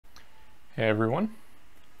Hey everyone.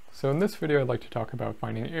 So in this video I'd like to talk about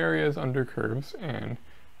finding areas under curves and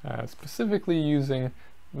specifically using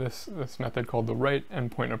this method called the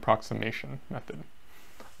right-endpoint approximation method.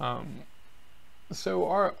 So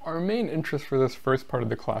our main interest for this first part of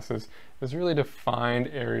the class is really to find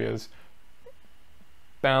areas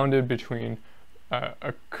bounded between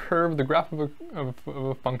a curve, the graph of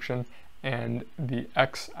a function, and the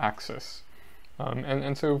x-axis.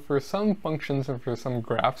 And so for some functions and for some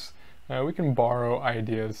graphs, we can borrow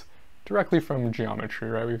ideas directly from geometry,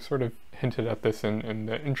 right? We've sort of hinted at this in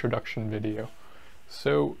the introduction video.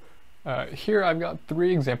 So here I've got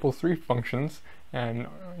three examples, three functions, and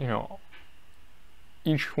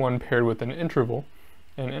each one paired with an interval.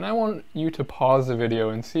 And I want you to pause the video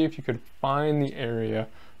and see if you could find the area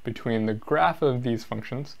between the graph of these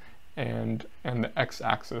functions and the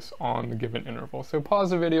x-axis on the given interval. So pause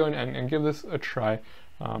the video and give this a try.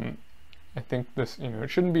 I think this, it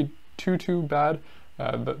shouldn't be too bad.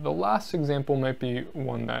 The last example might be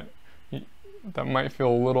one that might feel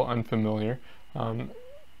a little unfamiliar, and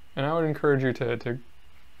I would encourage you to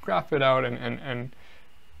graph it out, and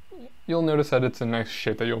you'll notice that it's a nice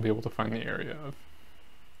shape that you'll be able to find the area of.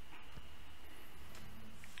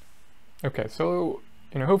 Okay, so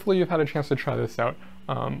hopefully you've had a chance to try this out.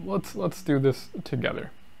 Let's do this together.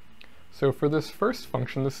 So for this first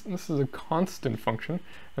function, this is a constant function,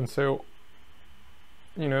 and so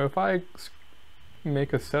if I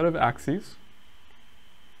make a set of axes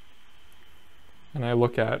and I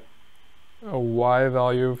look at a y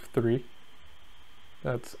value of 3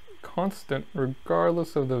 that's constant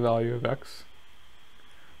regardless of the value of x,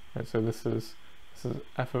 right, so this is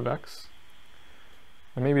f of x,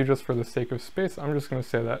 and maybe just for the sake of space I'm just going to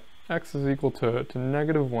say that x is equal to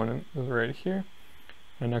 -1 is right here,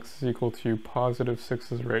 and x is equal to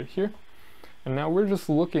 +6 is right here. And now we're just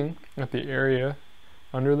looking at the area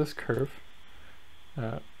under this curve,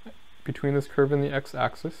 between this curve and the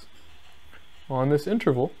x-axis on this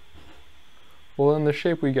interval. Well, then the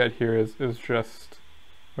shape we get here is just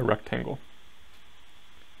a rectangle,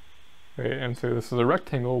 right? And so this is a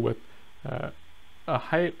rectangle with a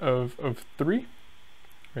height of 3,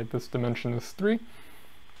 right? This dimension is 3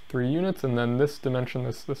 units, and then this dimension,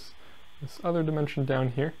 this other dimension down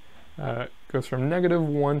here, goes from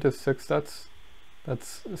 -1 to 6.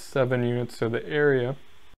 That's 7 units, so the area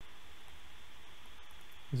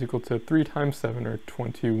is equal to 3 times 7, or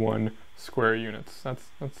 21 square units.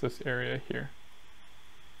 That's this area here.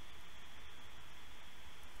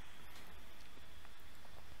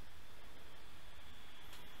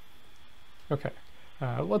 Okay,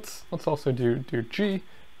 let's also do g.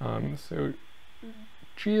 So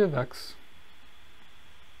g of x,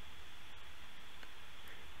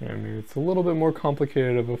 maybe it's a little bit more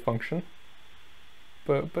complicated of a function,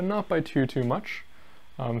 but not by too much.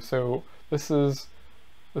 So this is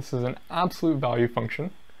an absolute value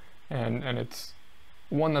function, and it's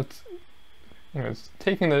one that's it's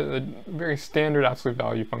taking the very standard absolute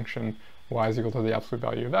value function y is equal to the absolute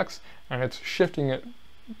value of x, and it's shifting it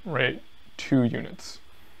right 2 units.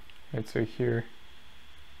 Right, so here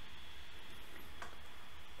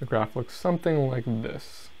the graph looks something like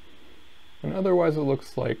this, and otherwise it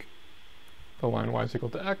looks like the line y is equal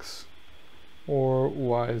to x, or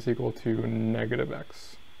y is equal to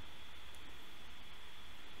 -x.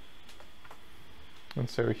 And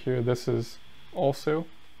so here this is also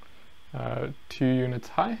 2 units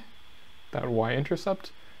high, that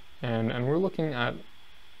y-intercept, and we're looking at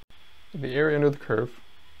the area under the curve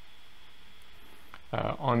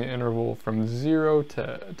on the interval from 0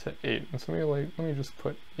 to 8. And so let me just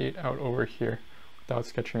put 8 out over here without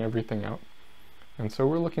sketching everything out. And so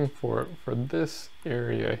we're looking for this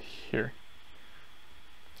area here.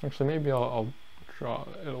 Actually, maybe I'll draw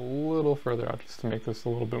it a little further out just to make this a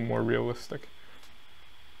little bit more realistic.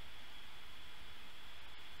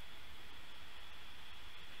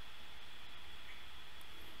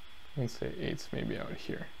 Let's say 8's maybe out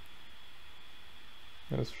here.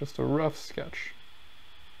 And it's just a rough sketch.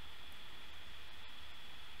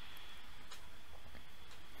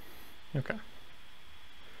 Okay.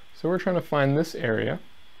 So we're trying to find this area.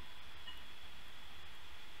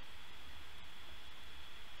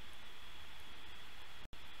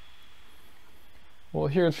 Well,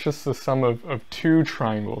 here it's just the sum of 2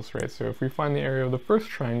 triangles, right? So if we find the area of the first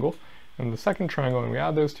triangle and the second triangle, and we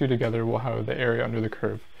add those 2 together, we'll have the area under the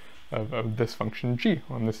curve of this function g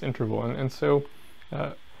on this interval. And so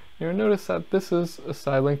notice that this is a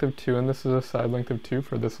side length of 2 and this is a side length of 2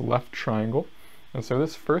 for this left triangle. And so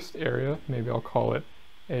this first area, maybe I'll call it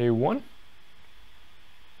A1.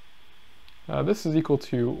 This is equal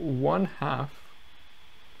to 1/2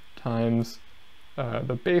 times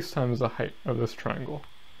the base times the height of this triangle.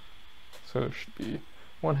 So it should be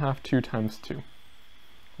 1/2 2 times 2,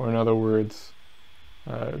 or in other words,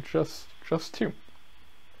 just 2.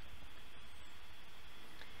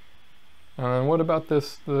 And then what about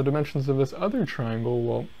this, the dimensions of this other triangle?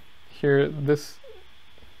 Well, here this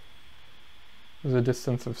is a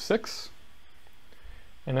distance of 6.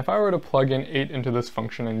 And if I were to plug in 8 into this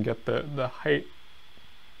function and get the height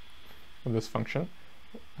of this function,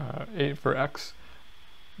 8 for x,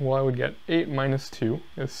 well, I would get 8 minus 2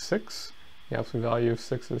 is 6. The absolute value of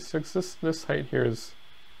 6 is 6. This height here is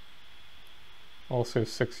also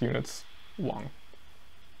 6 units long.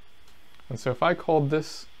 And so if I called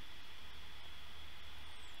this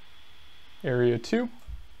area 2,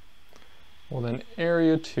 well then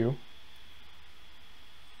area 2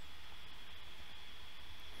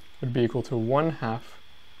 would be equal to 1/2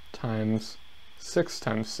 times 6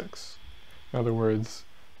 times 6. In other words,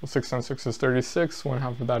 well, 6 times 6 is 36,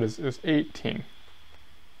 1/2 of that is 18.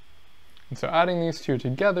 And so adding these two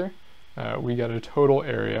together, we get a total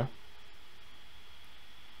area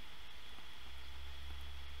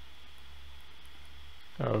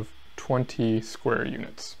of 20 square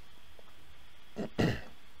units.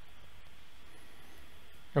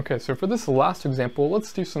 Okay, so for this last example,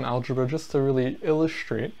 let's do some algebra just to really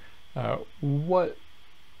illustrate what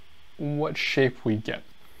shape we get.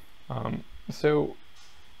 So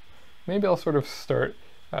maybe I'll sort of start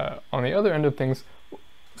on the other end of things.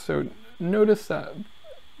 So notice that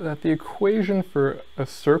the equation for a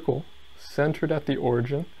circle centered at the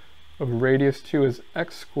origin of radius 2 is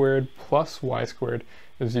x squared plus y squared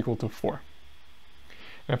is equal to 4.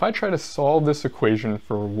 And if I try to solve this equation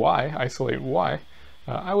for y, isolate y,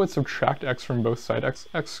 I would subtract x from both sides,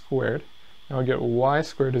 x squared, and I'll get y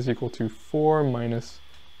squared is equal to 4 minus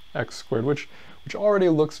x squared, which already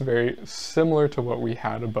looks very similar to what we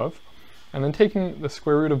had above. And then taking the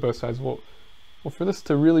square root of both sides, well, for this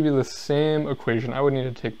to really be the same equation, I would need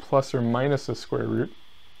to take plus or minus the square root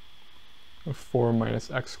of 4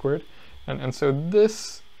 minus x squared. And so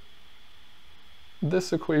this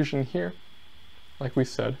equation here, like we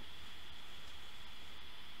said,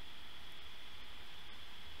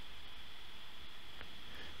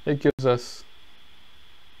 it gives us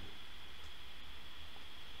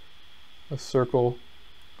a circle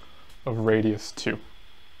of radius 2.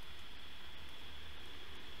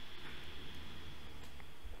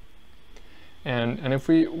 And if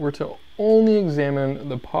we were to only examine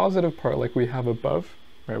the positive part like we have above,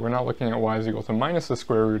 right, we're not looking at y is equal to minus the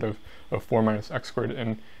square root of 4 minus x squared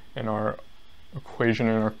in our equation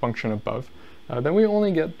in our function above, then we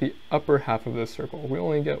only get the upper half of this circle. We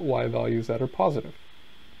only get y values that are positive,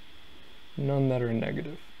 none that are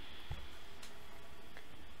negative.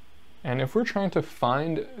 And if we're trying to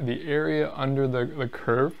find the area under the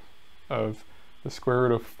curve of the square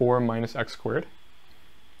root of 4 minus x squared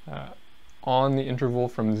on the interval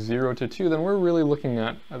from 0 to 2, then we're really looking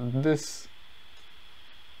at this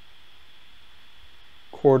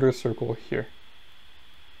quarter circle here.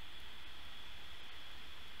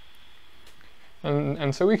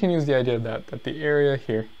 And so we can use the idea that the area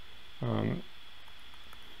here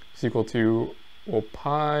is equal to, well,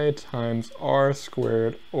 pi times r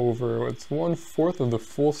squared over, it's 1/4 of the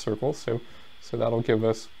full circle, so that'll give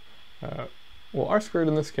us, well, r squared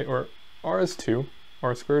in this case, or r is 2,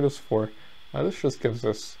 r squared is 4, this just gives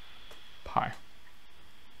us pi.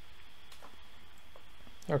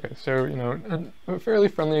 Okay, so, you know, a fairly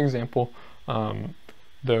friendly example,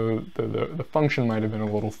 though the function might have been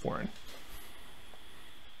a little foreign.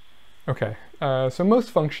 Okay, so most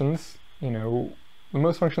functions, you know, the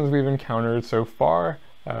most functions we've encountered so far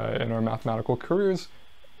in our mathematical careers,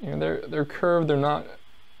 you know, they're curved. They're not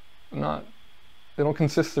they don't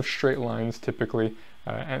consist of straight lines typically,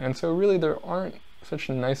 and so really there aren't such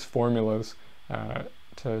nice formulas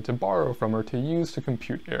to borrow from or to use to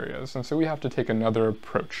compute areas, and so we have to take another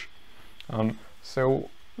approach. So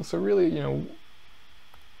really, you know,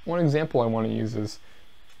 one example I want to use is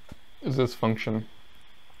this function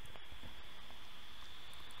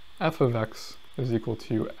f of x is equal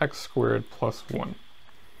to x squared plus 1.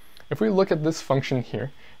 If we look at this function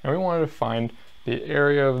here, and we wanted to find the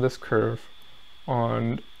area of this curve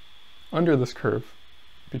under this curve,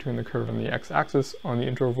 between the curve and the x-axis on the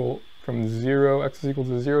interval from 0, x is equal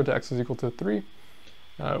to 0 to x is equal to 3,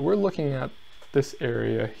 we're looking at this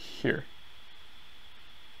area here.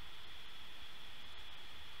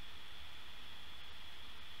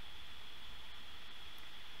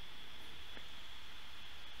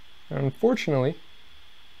 Unfortunately,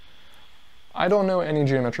 I don't know any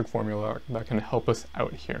geometric formula that can help us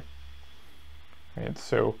out here. Right?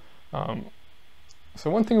 So so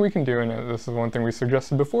one thing we can do, and this is one thing we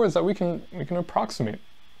suggested before, is that we can approximate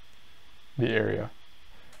the area.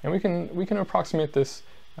 And we can approximate this,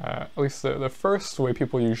 at least the first way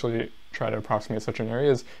people usually try to approximate such an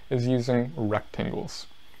area is using rectangles,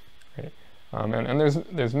 right? And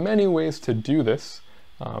there's many ways to do this,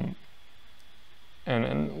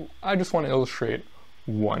 and I just want to illustrate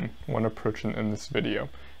one approach in this video.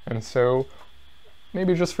 And so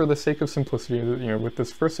maybe just for the sake of simplicity, with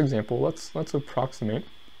this first example, let's approximate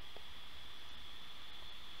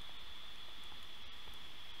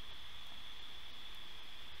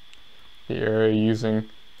the area using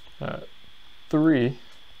three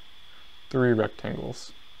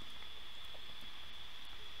rectangles.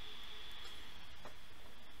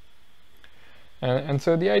 And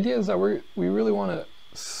so the idea is that we really want to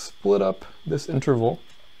split up this interval,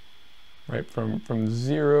 right, from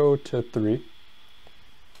 0 to 3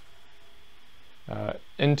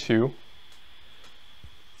 into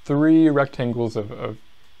 3 rectangles of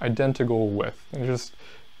identical width. And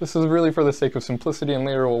this is really for the sake of simplicity, and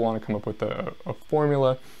later we'll want to come up with a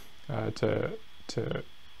formula to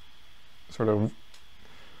sort of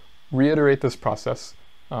reiterate this process.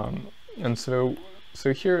 And so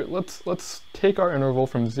here, let's take our interval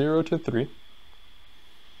from 0 to 3.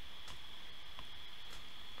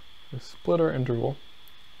 So split our interval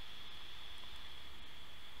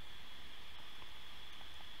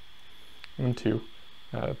into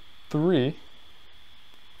 3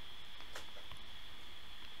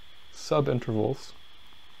 subintervals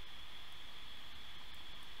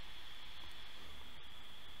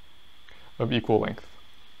of equal length.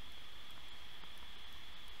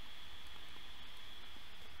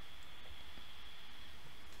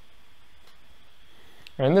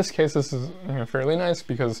 And in this case, this is fairly nice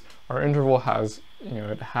because our interval has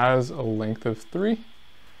it has a length of 3,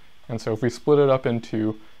 and so if we split it up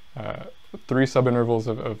into 3 subintervals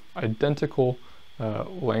of identical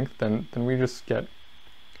length, then we just get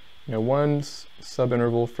one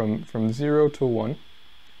subinterval from 0 to 1,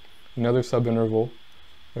 another subinterval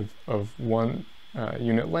of 1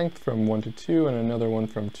 unit length from 1 to 2, and another one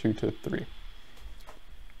from 2 to 3.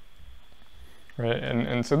 Right,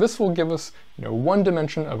 and so this will give us one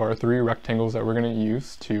dimension of our 3 rectangles that we're going to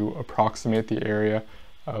use to approximate the area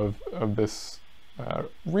of this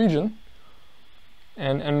region,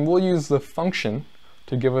 and we'll use the function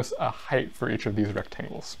to give us a height for each of these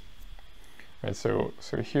rectangles. Right, so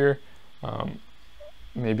here,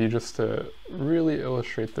 maybe just to really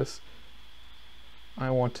illustrate this, I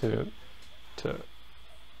want to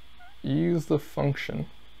use the function.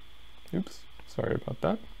 Oops, sorry about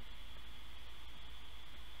that.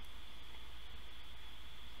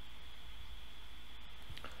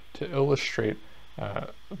 To illustrate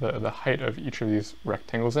the height of each of these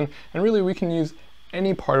rectangles, and really we can use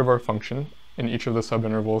any part of our function in each of the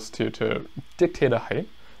subintervals to dictate a height.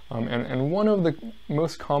 And one of the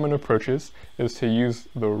most common approaches is to use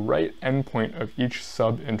the right endpoint of each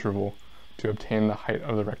subinterval to obtain the height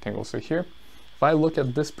of the rectangle. So here, if I look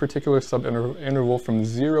at this particular subinterval from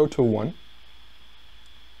 0 to 1,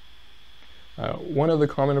 one of the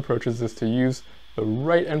common approaches is to use the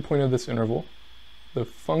right endpoint of this interval, the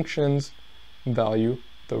function's value,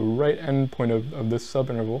 the right endpoint of this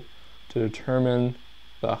subinterval, to determine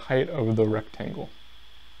the height of the rectangle.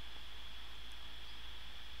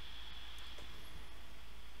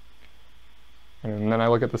 And then I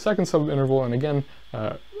look at the second subinterval, and again,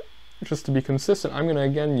 just to be consistent, I'm going to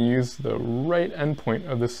again use the right endpoint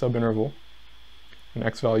of this subinterval, an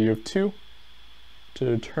x value of 2, to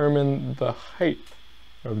determine the height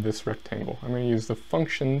of this rectangle. I'm going to use the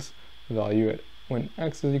function's value at when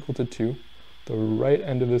x is equal to 2, the right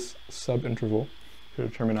end of this subinterval, to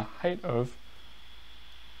determine a height of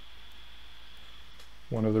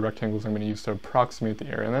one of the rectangles I'm going to use to approximate the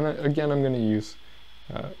area. And then again, I'm going to use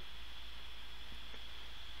the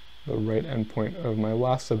right endpoint of my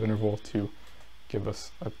last subinterval to give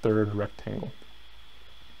us a third rectangle.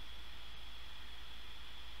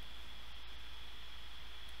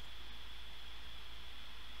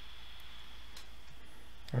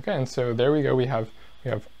 Okay, and so there we go. We have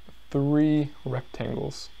 3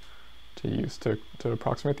 rectangles to use to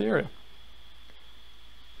approximate the area.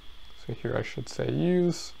 So here I should say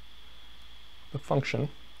use the function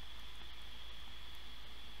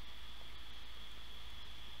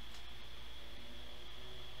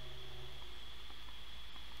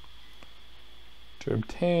to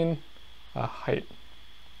obtain a height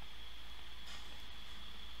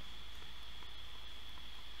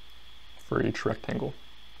for each rectangle.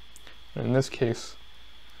 And in this case,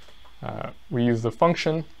 we use the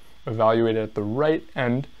function evaluated at the right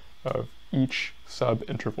end of each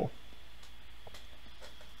subinterval.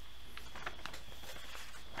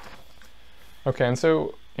 Okay, and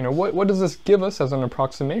so, what does this give us as an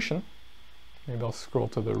approximation? Maybe I'll scroll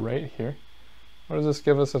to the right here. What does this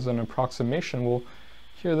give us as an approximation? Well,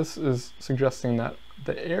 here this is suggesting that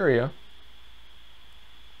the area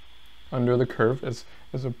under the curve is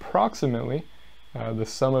approximately the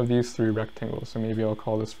sum of these three rectangles. So maybe I'll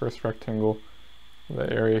call this first rectangle the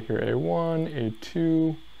area here A1, A2,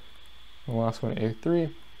 and the last one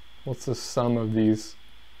A3. What's the sum of these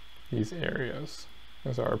areas?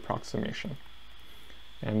 Is our approximation.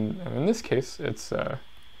 And in this case, it's well,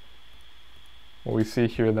 we see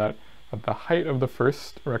here that the height of the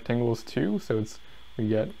first rectangle is 2, so we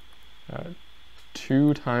get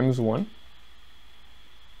 2 times 1.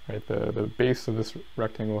 Right, the base of this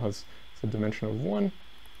rectangle has a dimension of 1,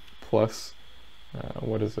 plus,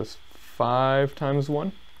 what is this, 5 times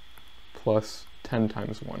 1, plus 10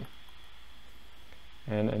 times 1.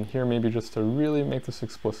 And here, maybe just to really make this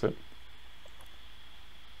explicit,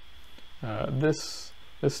 this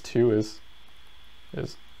 2 is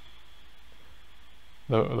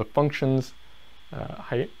the function's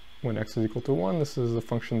height when x is equal to 1. This is the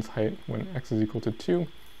function's height when x is equal to 2.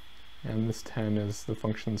 And this 10 is the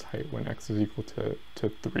function's height when x is equal to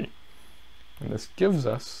 3. And this gives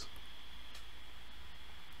us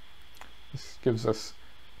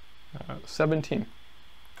 17.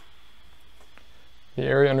 The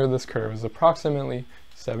area under this curve is approximately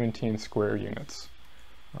 17 square units.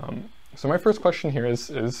 So my first question here is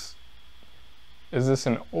this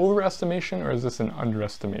an overestimation or is this an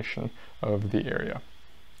underestimation of the area?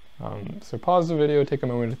 So pause the video, take a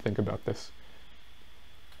moment to think about this.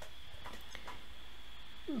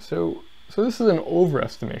 So this is an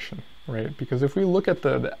overestimation, right? Because if we look at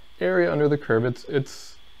the area under the curve,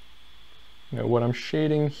 it's what I'm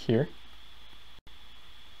shading here.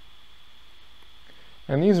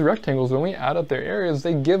 And these rectangles, when we add up their areas,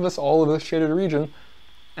 they give us all of this shaded region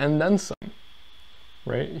and then some,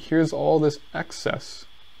 right? Here's all this excess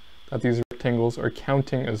that these rectangles are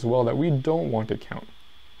counting as well that we don't want to count.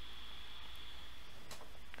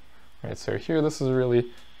 Right, so here this is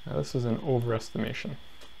really, this is an overestimation.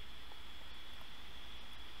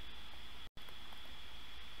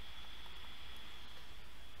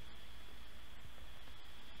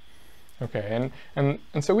 Okay, and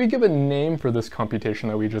so we give a name for this computation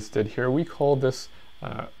that we just did here. We call this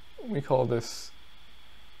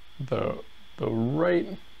the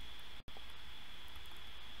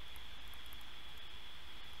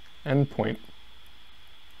right-endpoint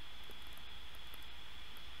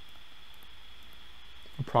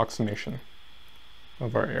approximation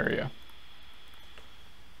of our area.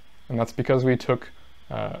 And that's because we took,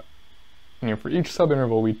 for each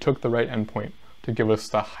subinterval, we took the right endpoint to give us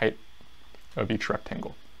the height of each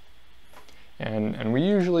rectangle. And we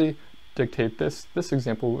usually dictate this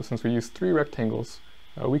example, since we use 3 rectangles,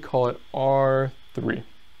 we call it R3.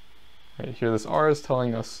 Right, here this R is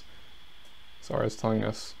telling us, right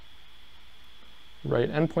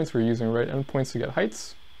endpoints. We're using right endpoints to get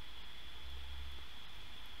heights.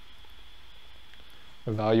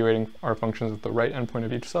 Evaluating our functions at the right endpoint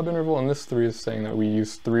of each subinterval, and this 3 is saying that we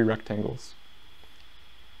use 3 rectangles.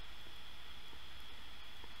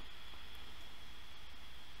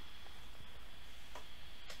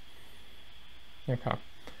 Okay,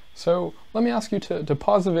 so let me ask you to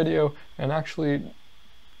pause the video and actually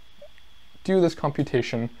do this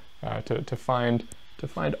computation to find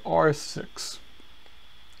R6.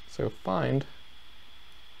 So find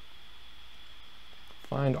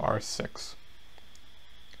R6.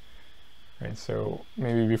 Right, so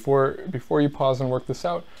maybe before you pause and work this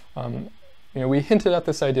out, we hinted at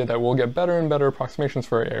this idea that we'll get better and better approximations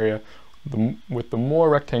for our area with the more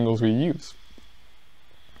rectangles we use.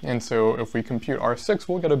 And so if we compute R6,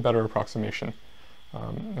 we'll get a better approximation.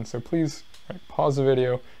 And so please pause the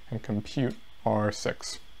video and compute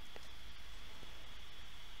R6.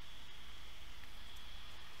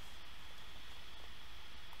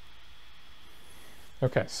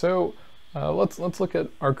 Okay, so let's look at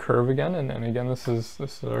our curve again, and again this is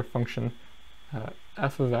our function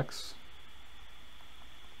f of x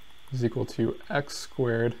is equal to x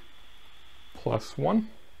squared plus 1.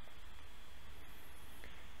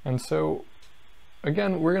 And so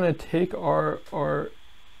again, we're going to take our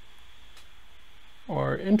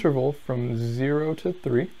interval from 0 to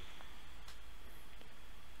 3.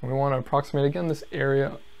 And we want to approximate again this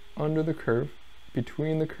area under the curve,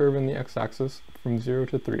 between the curve and the x-axis, from 0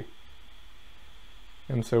 to 3.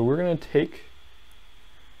 And so we're going to take,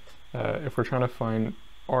 if we're trying to find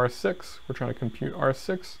R6, we're trying to compute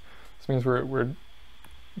R6. This means we're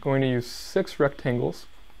going to use 6 rectangles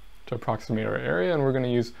to approximate our area, and we're going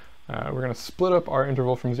to split up our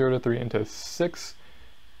interval from 0 to 3 into 6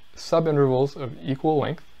 subintervals of equal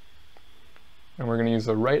length, and we're going to use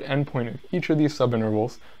the right endpoint of each of these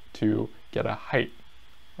subintervals to get a height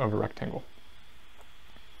of a rectangle.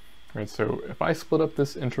 Right, so if I split up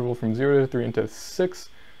this interval from 0 to 3 into 6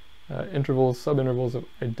 subintervals of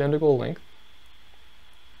identical length,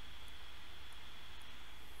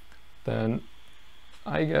 then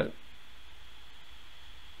I get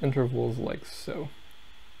intervals like so.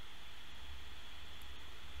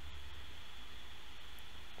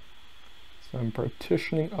 So I'm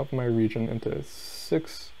partitioning up my region into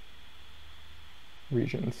 6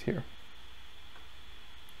 regions here.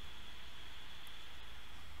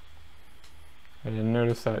 And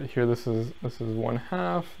notice that here this is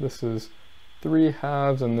 1/2, this is 3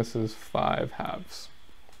 halves, and this is 5 halves.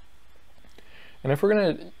 And if we're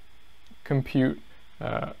going to compute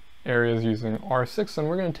areas using R6, then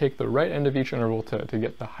we're going to take the right end of each interval to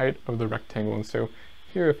get the height of the rectangle. And so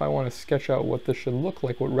here, if I want to sketch out what this should look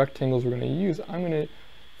like, what rectangles we're going to use, I'm going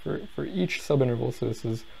to, for each subinterval, so this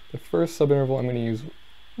is the first subinterval, I'm going to use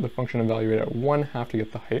the function evaluated at 1/2 to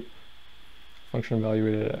get the height, function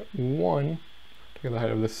evaluated at 1 to get the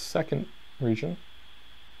height of the second region,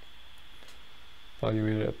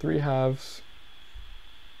 evaluated at 3 halves,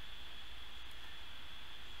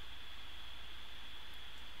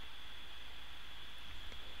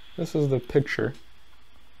 this is the picture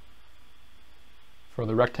for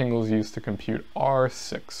the rectangles used to compute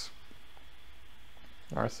R6.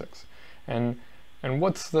 And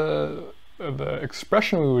what's the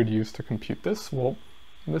expression we would use to compute this? Well,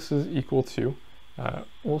 this is equal to,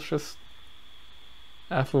 well, it's just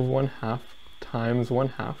f of 1/2 times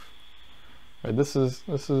 1/2. Right, this is,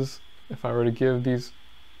 if I were to give these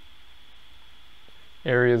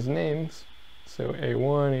areas names, so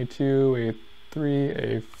A1, A2, A3,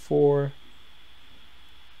 A4,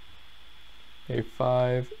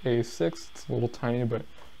 A5, A6, it's a little tiny, but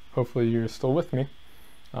hopefully you're still with me.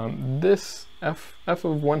 This f of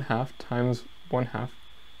 1/2 times 1/2,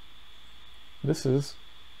 this is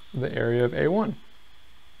the area of A1.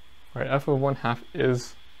 Right, f of 1/2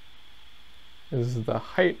 is the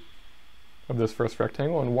height of this first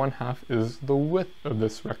rectangle, and 1/2 is the width of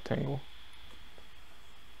this rectangle.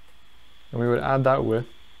 And we would add that with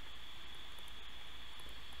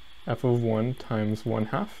f of 1 times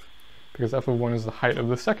 1/2, because f of 1 is the height of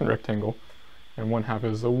the second rectangle, and 1/2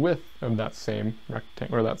 is the width of that same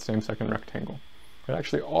rectangle, or that same second rectangle. But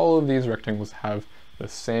actually, all of these rectangles have the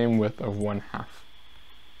same width of 1/2.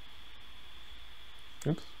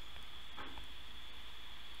 Oops.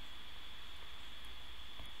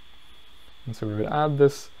 And so we would add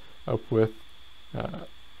this up with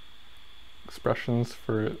expressions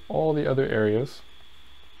for all the other areas.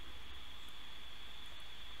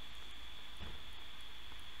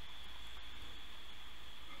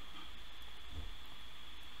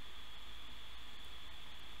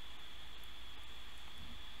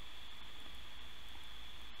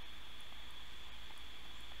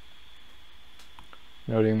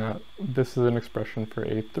 Noting that this is an expression for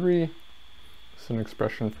A3, this is an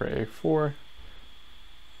expression for A4,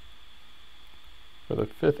 for the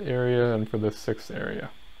 5th area, and for the 6th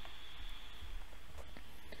area.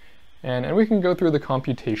 And we can go through the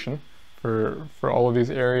computation for all of these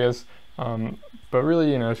areas, but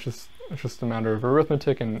really, it's just a matter of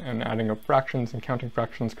arithmetic and adding up fractions and counting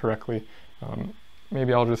fractions correctly.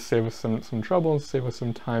 Maybe I'll just save us some trouble and save us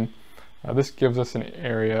some time. This gives us an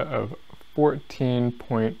area of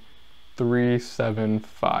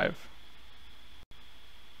 14.375.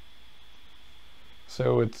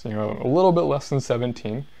 So it's a little bit less than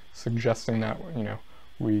 17, suggesting that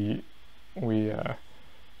we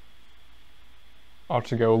ought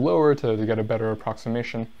to go lower to get a better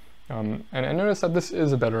approximation. And notice that this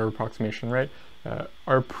is a better approximation, right?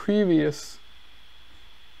 Our previous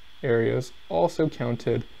areas also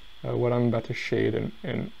counted what I'm about to shade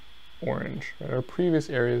in orange. Right? Our previous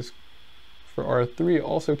areas for R3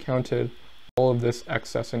 also counted all of this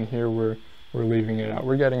excess, and here we're leaving it out.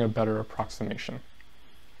 We're getting a better approximation.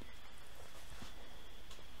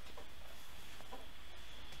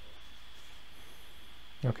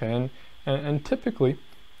 Okay, and typically,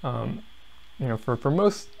 for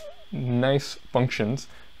most nice functions,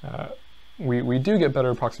 we do get better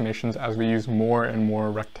approximations as we use more and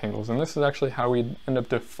more rectangles, and this is actually how we end up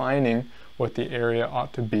defining what the area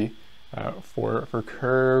ought to be for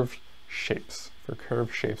curved shapes.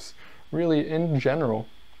 Really, in general,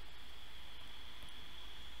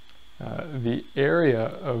 the area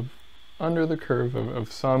of under the curve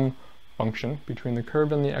of some function between the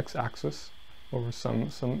curve and the x-axis over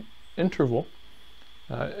some interval,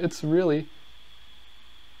 it's really,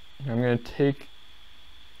 I'm going to take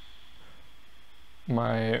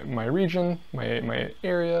my region, my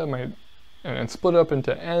area, and split it up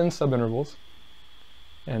into n subintervals,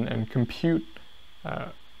 and compute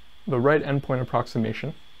the right endpoint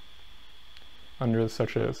approximation under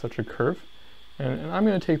such a curve, and I'm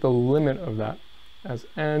going to take the limit of that as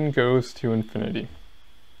n goes to infinity.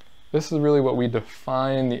 This is really what we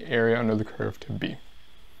define the area under the curve to be,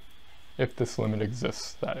 if this limit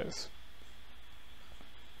exists, that is.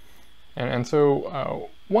 And so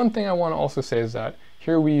one thing I want to also say is that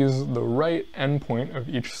here we use the right endpoint of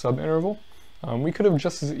each subinterval. We could have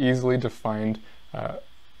just as easily defined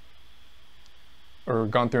or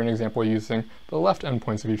gone through an example using the left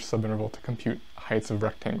endpoints of each subinterval to compute heights of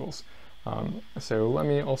rectangles. So let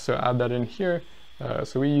me also add that in here.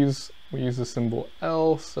 So we use the symbol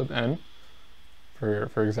L sub n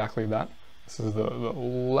for exactly that. This is the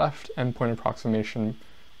left endpoint approximation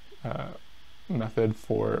method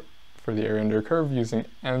for the area under a curve using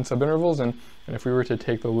n subintervals, and if we were to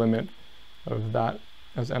take the limit of that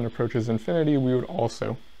as n approaches infinity, we would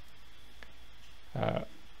also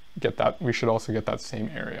get that. We should also get that same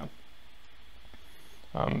area.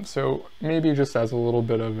 So maybe just as a little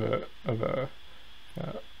bit of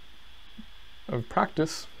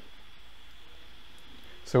practice.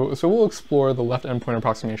 So we'll explore the left endpoint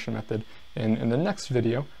approximation method in the next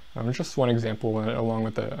video. Just one example, along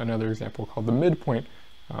with another example called the midpoint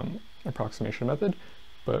approximation method.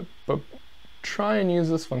 But try and use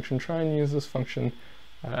this function.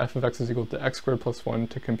 F of x is equal to x squared plus 1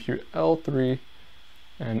 to compute L3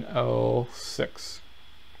 and L6.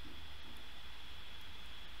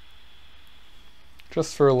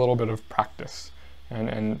 Just for a little bit of practice.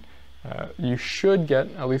 And you should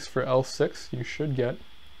get, at least for L6, you should get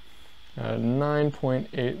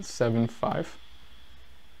 9.875.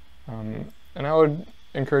 And I would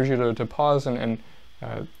encourage you to pause and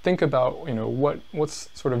think about, what's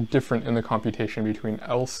sort of different in the computation between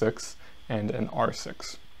L6 and an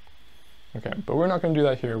R6. Okay, but we're not going to do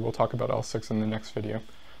that here. We'll talk about L6 in the next video.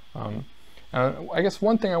 And I guess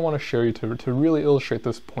one thing I want to show you to really illustrate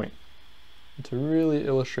this point,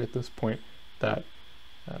 that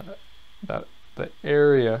that the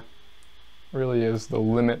area really is the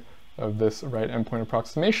limit of this right endpoint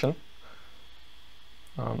approximation,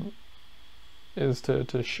 is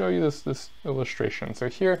to show you this illustration. So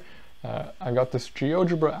here I've got this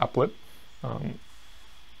GeoGebra applet,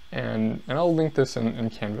 and I'll link this in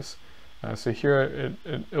Canvas. So here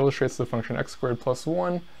it illustrates the function x squared plus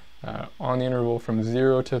 1 on the interval from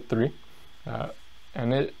 0 to 3,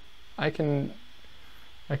 and I can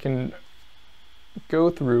go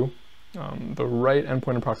through the right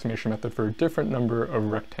endpoint approximation method for a different number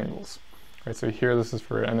of rectangles. Right, so here this is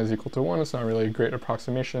for n is equal to 1. It's not really a great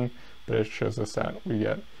approximation, but it shows us that we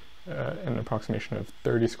get an approximation of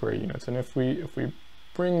 30 square units. And if we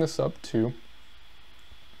bring this up to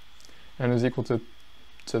n is equal to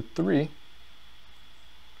 3,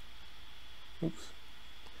 oops,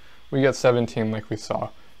 we get 17 like we saw,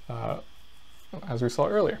 as we saw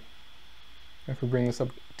earlier. If we bring this up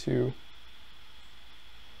to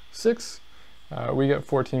 6, we get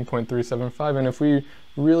 14.375, and if we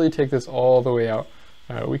really take this all the way out,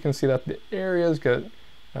 we can see that the areas get,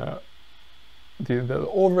 the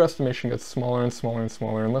overestimation gets smaller and smaller and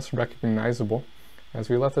smaller and less recognizable. As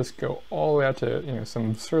we let this go all the way out to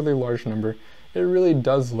some absurdly large number, it really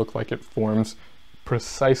does look like it forms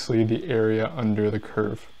precisely the area under the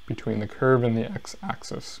curve, between the curve and the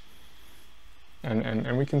x-axis.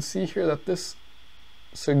 And we can see here that this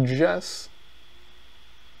suggests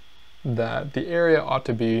that the area ought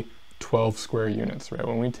to be 12 square units, right?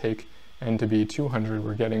 When we take n to be 200,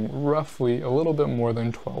 we're getting roughly a little bit more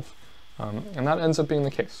than 12. And that ends up being the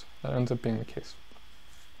case. So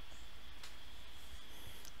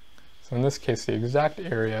in this case, the exact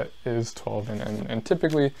area is 12, and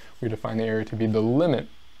typically we define the area to be the limit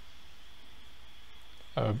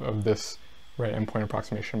of this right endpoint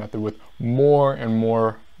approximation method with more and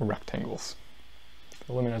more rectangles.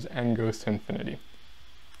 The limit as n goes to infinity.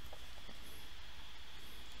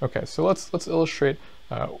 Okay, so let's illustrate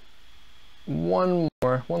one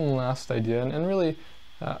last idea, and really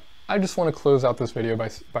I just want to close out this video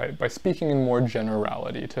by speaking in more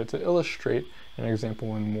generality, to illustrate an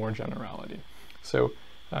example in more generality. So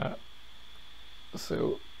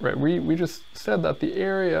right, we just said that the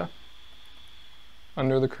area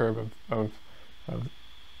under the curve of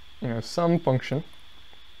some function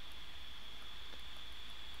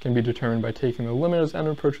can be determined by taking the limit as n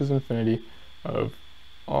approaches infinity of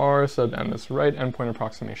r sub n, this right endpoint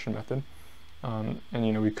approximation method. And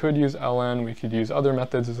we could use ln, we could use other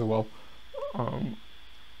methods as well.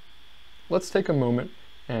 Let's take a moment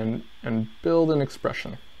and build an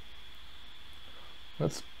expression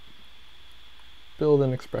let's build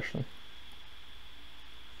an expression.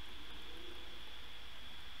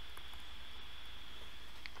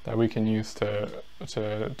 That we can use to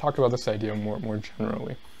talk about this idea more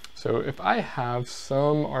generally. So if I have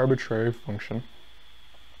some arbitrary function,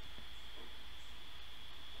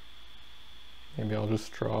 maybe I'll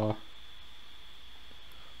just draw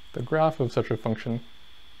the graph of such a function.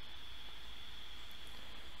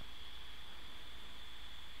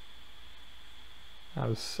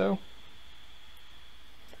 As so.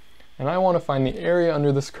 And I want to find the area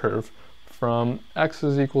under this curve from x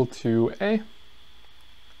is equal to a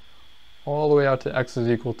all the way out to x is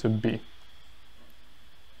equal to b.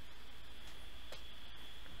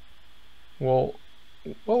 Well,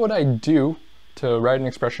 what would I do to write an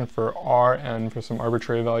expression for Rn for some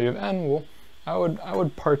arbitrary value of n? Well, I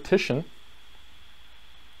would partition.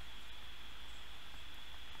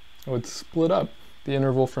 I would split up the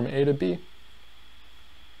interval from a to b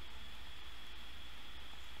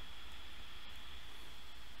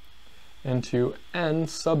into n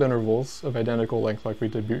subintervals of identical length like we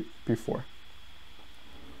did before.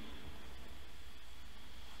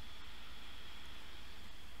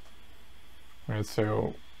 All right,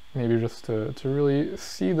 so maybe just to really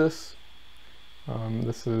see this,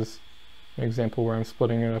 this is an example where I'm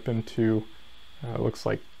splitting it up into, looks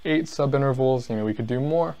like 8 subintervals. You know, we could do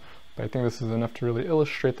more, but I think this is enough to really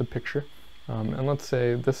illustrate the picture. And let's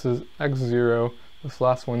say this is x0, this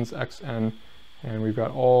last one's xn, and we've got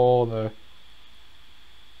all the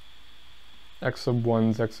x sub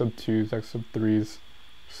 1s, x sub 2s, x sub 3s,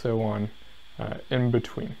 so on, in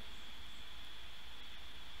between.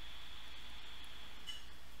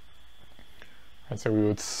 And so we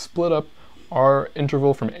would split up our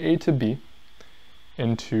interval from a to b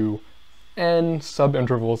into n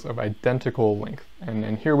subintervals of identical length.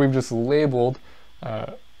 And here we've just labeled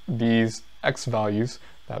these x values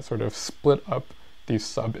that sort of split up these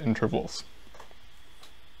subintervals.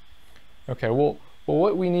 Okay, well,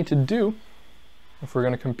 what we need to do if we're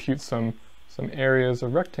going to compute some areas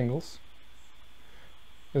of rectangles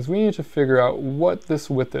is we need to figure out what this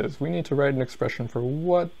width is. We need to write an expression for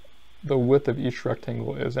what the width of each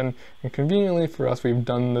rectangle is. And conveniently for us, we've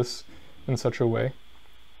done this in such a way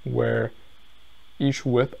where each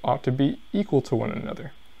width ought to be equal to one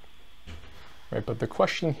another. Right, but the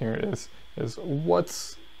question here is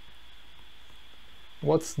what's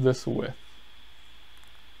this width?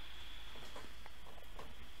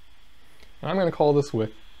 And I'm going to call this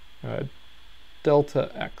width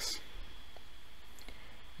delta x.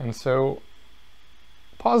 And so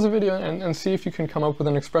pause the video and see if you can come up with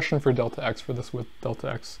an expression for delta x, for this width delta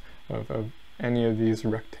x of any of these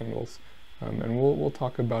rectangles. And we'll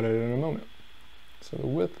talk about it in a moment. So the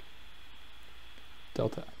width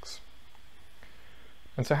delta x.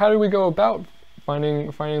 And so how do we go about finding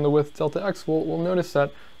the width delta x? Well, we'll notice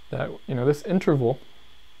that you know, this interval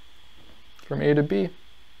from a to b,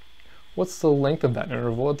 what's the length of that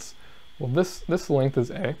interval? Well, this length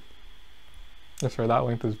is a. Sorry, that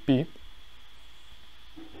length is b.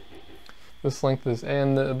 This length is a,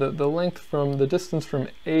 and the length from the distance from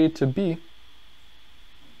a to b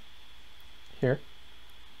here,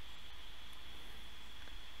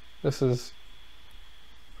 this is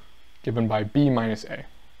given by b minus a.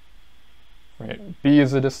 Right? B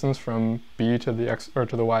is the distance from b to the x or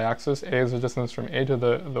to the y-axis. A is the distance from a to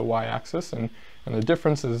the y-axis, and the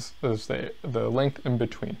difference is the length in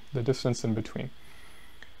between, the distance in between.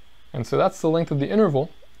 And so that's the length of the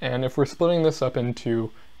interval. And if we're splitting this up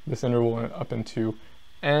into this interval up into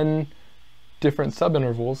n different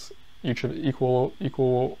subintervals, each of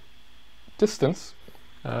equal distance,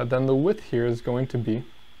 then the width here is going to be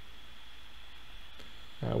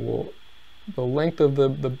the length of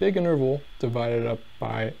the big interval divided up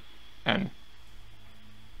by n.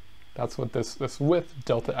 That's what this width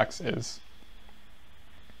delta x is.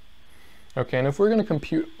 Okay, and if we're going to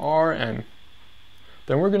compute Rn,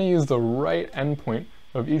 then we're going to use the right endpoint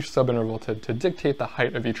of each subinterval to dictate the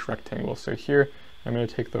height of each rectangle. So here I'm going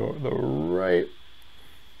to take the right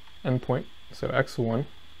endpoint, so x1,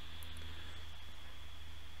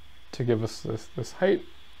 to give us this height.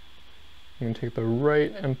 I'm going to take the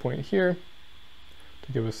right endpoint here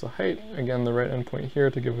to give us the height. Again, the right endpoint here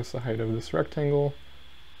to give us the height of this rectangle.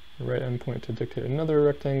 The right endpoint to dictate another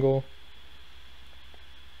rectangle.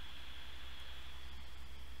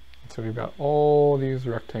 So we've got all these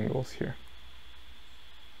rectangles here.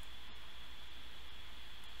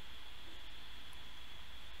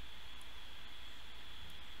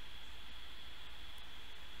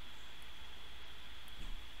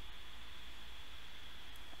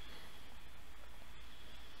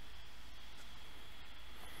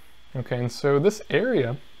 Okay, and so this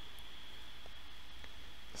area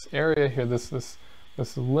here,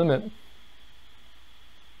 this limit,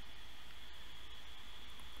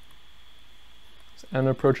 as n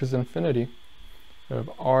approaches infinity of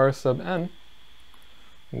r sub n,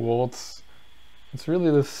 well, it's really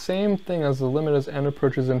the same thing as the limit as n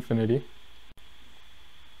approaches infinity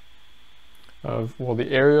of, well,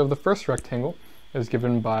 the area of the first rectangle is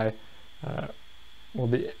given by,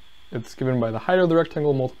 it's given by the height of the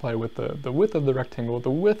rectangle multiplied with the width of the rectangle. The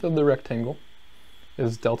width of the rectangle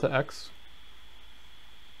is delta x.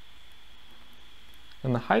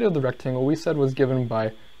 And the height of the rectangle we said was given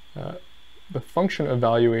by the function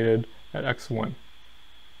evaluated at x1.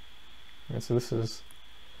 And so this is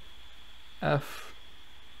f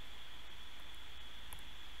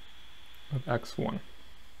of x1.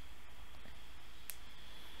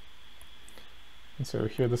 And so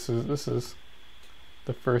here this is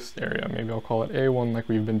the first area. Maybe I'll call it A1 like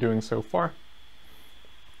we've been doing so far.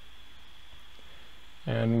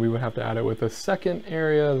 And we would have to add it with a second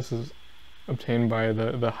area. This is obtained by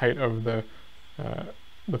the height of the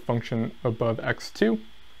function above x2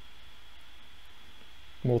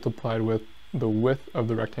 multiplied with the width of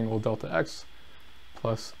the rectangle delta x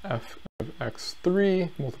plus f of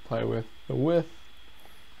x3 multiplied with the width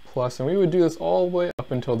plus, and we would do this all the way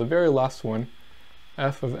up until the very last one,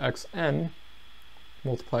 f of xn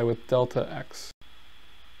multiplied with delta x.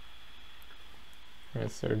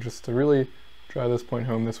 Right, so just to really drive this point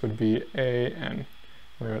home, this would be an.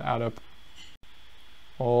 We would add up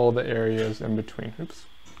all the areas in between. Oops,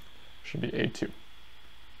 should be a2.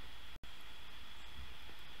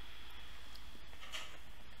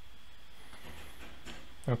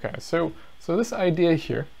 Okay, so this idea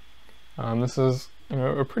here, this is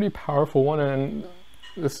a pretty powerful one, and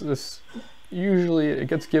this usually it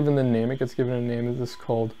gets given the name. It gets given a name. This is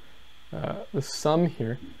called the sum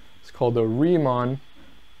here. It's called the Riemann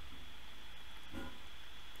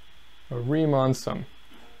sum.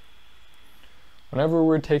 Whenever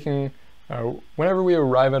we're taking, whenever we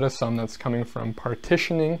arrive at a sum that's coming from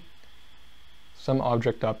partitioning some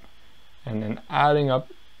object up and then adding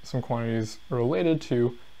up some quantities related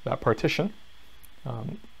to that partition,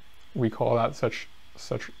 we call that such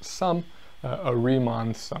sum a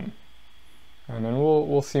Riemann sum. And then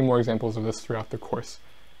we'll see more examples of this throughout the course.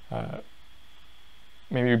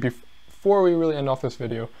 Maybe before we really end off this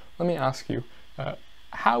video, let me ask you,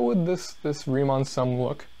 how would this Riemann sum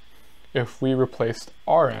look if we replaced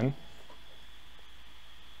Rn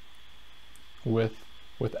with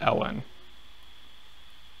Ln?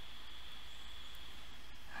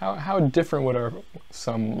 How different would our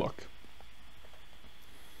sum look?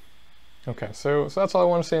 Okay, so that's all I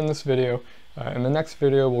want to say in this video. In the next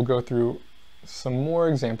video, we'll go through some more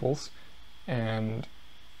examples, and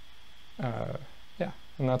yeah,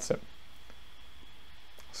 and that's it.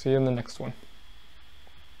 See you in the next one.